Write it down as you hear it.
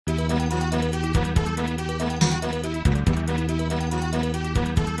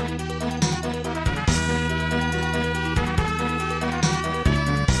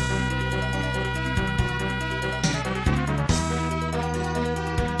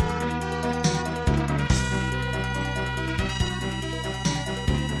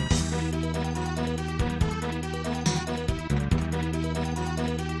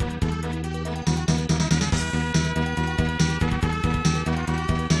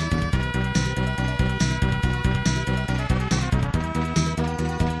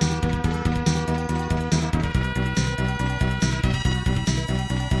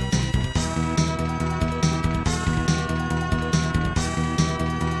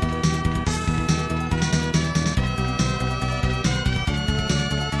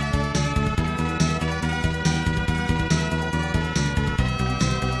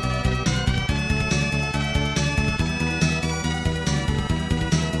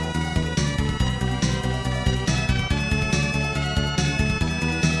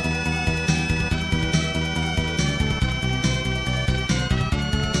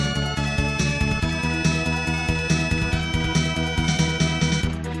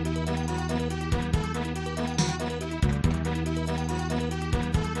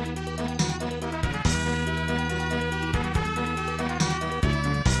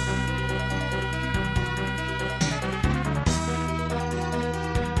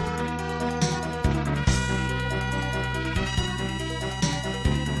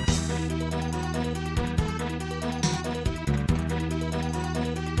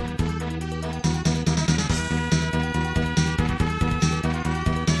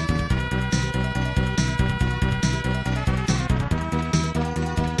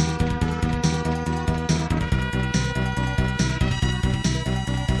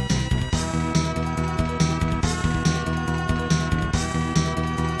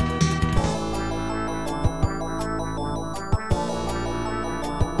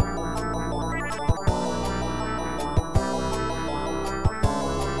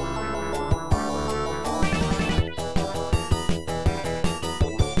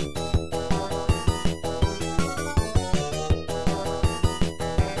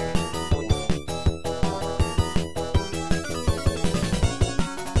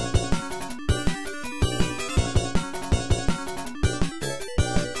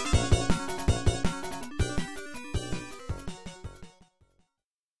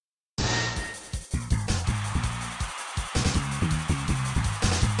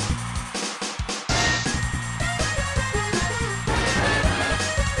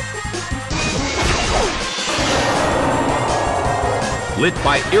Lit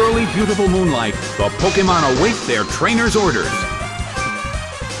by eerily beautiful moonlight, the Pokémon await their trainer's orders.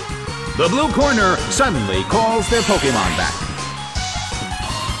 The blue corner suddenly calls their Pokémon back.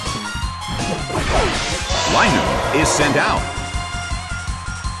 Linoone is sent out.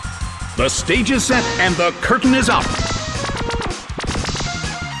 The stage is set and the curtain is up.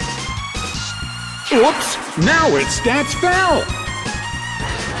 Oops! Now its stats fell!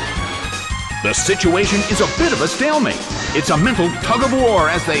 The situation is a bit of a stalemate. It's a mental tug-of-war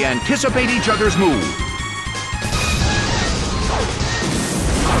as they anticipate each other's move.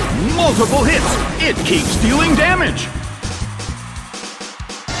 Multiple hits! It keeps dealing damage!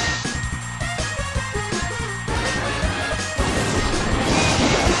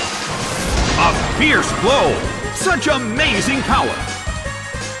 A fierce blow! Such amazing power!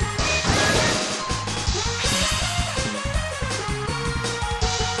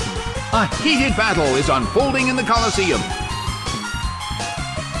 A heated battle is unfolding in the Colosseum.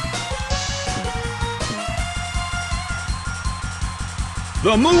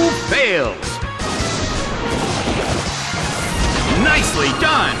 The move fails. Nicely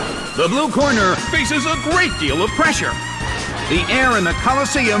done. The blue corner faces a great deal of pressure. The air in the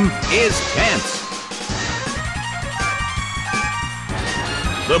Colosseum is tense.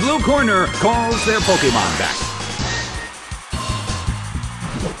 The blue corner calls their Pokémon back.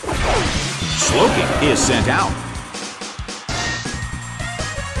 Slowking is sent out.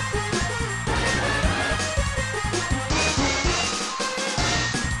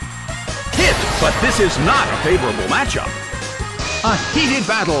 Hit, but this is not a favorable matchup. A heated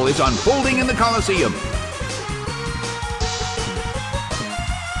battle is unfolding in the Colosseum.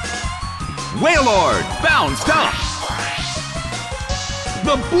 Wailord bounced up.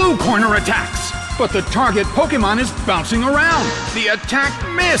 The blue corner attacks, but the target Pokémon is bouncing around. The attack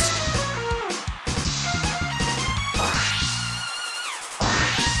missed.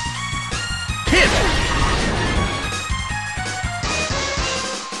 Hit!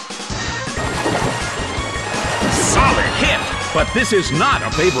 Solid hit, but this is not a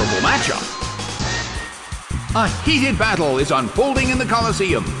favorable matchup. A heated battle is unfolding in the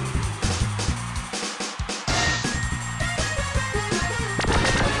Colosseum.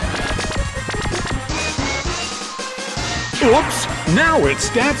 Oops! Now its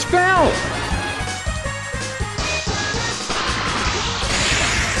stats fell!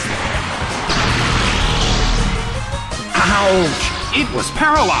 Ouch! It was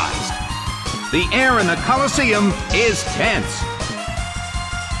paralyzed! The air in the Colosseum is tense.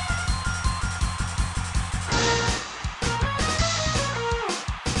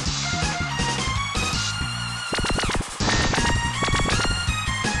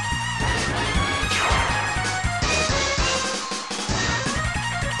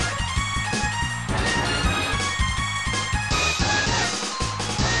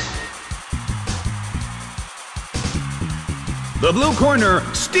 The blue corner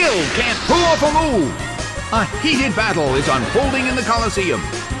still can't pull off a move. A heated battle is unfolding in the Colosseum.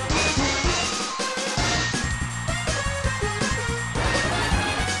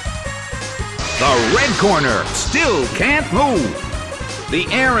 The red corner still can't move. The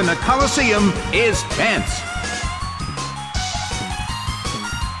air in the Colosseum is tense.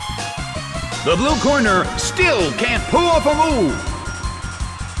 The blue corner still can't pull off a move.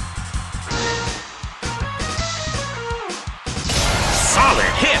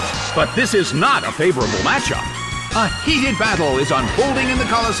 Solid hit, but this is not a favorable matchup. A heated battle is unfolding in the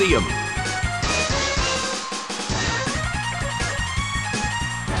Colosseum.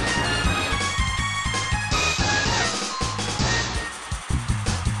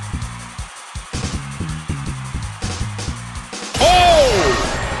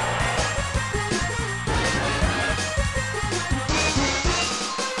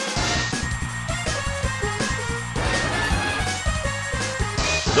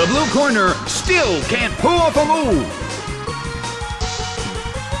 The blue corner still can't pull off a move.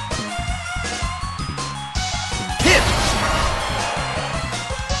 Hit!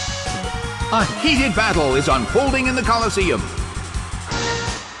 A heated battle is unfolding in the Colosseum.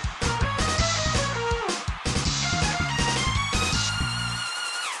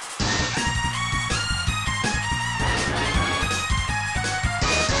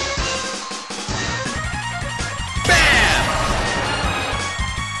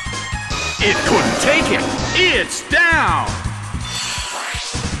 It couldn't take it! It's down!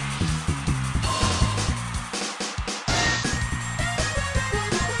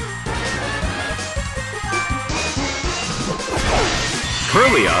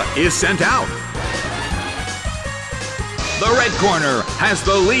 Kirlia is sent out. The red corner has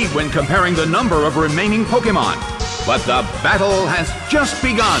the lead when comparing the number of remaining Pokémon. but the battle has just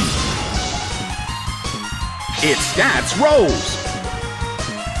begun. Its stats rose.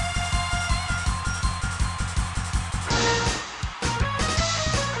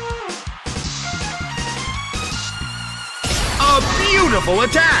 A beautiful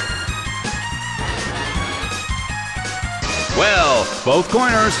attack. Well, both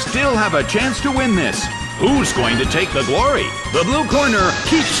corners still have a chance to win this. Who's going to take the glory? The blue corner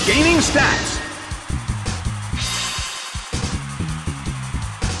keeps gaining stats.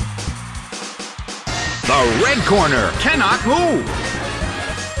 The red corner cannot move.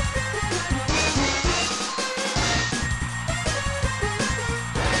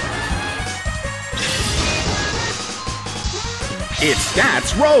 Its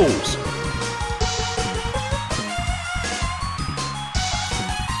stats rose.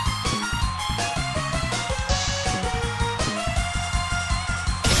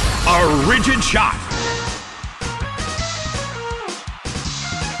 A rigid shot.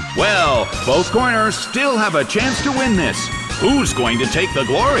 Well, both corners still have a chance to win this. Who's going to take the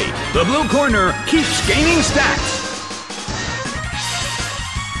glory? The blue corner keeps gaining stats.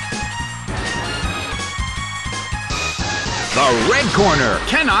 The red corner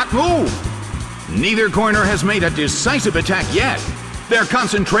cannot move. Neither corner has made a decisive attack yet. Their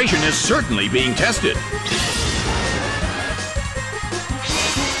concentration is certainly being tested.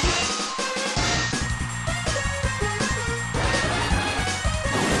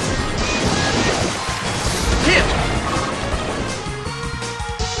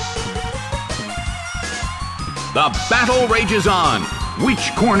 The battle rages on.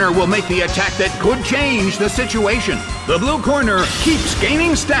 Which corner will make the attack that could change the situation? The blue corner keeps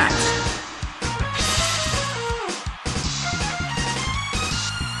gaining stats.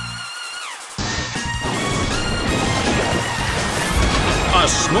 A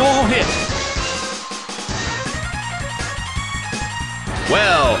small hit.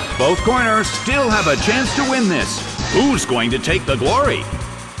 Well, both corners still have a chance to win this. Who's going to take the glory?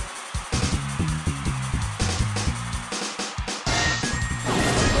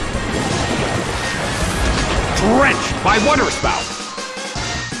 Drenched by waterspout.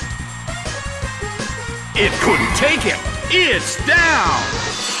 It couldn't take it. It's down.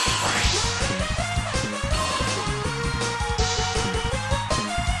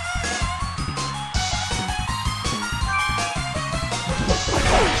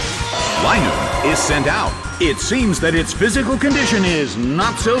 Linoone is sent out. It seems that its physical condition is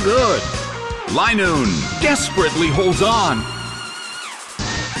not so good. Linoone desperately holds on.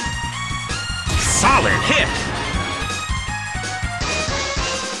 Solid hit.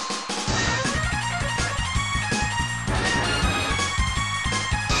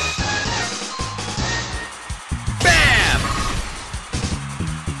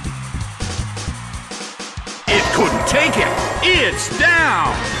 Couldn't take it. It's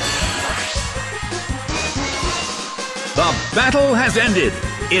down. The battle has ended.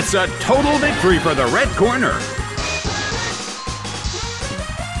 It's a total victory for the red corner.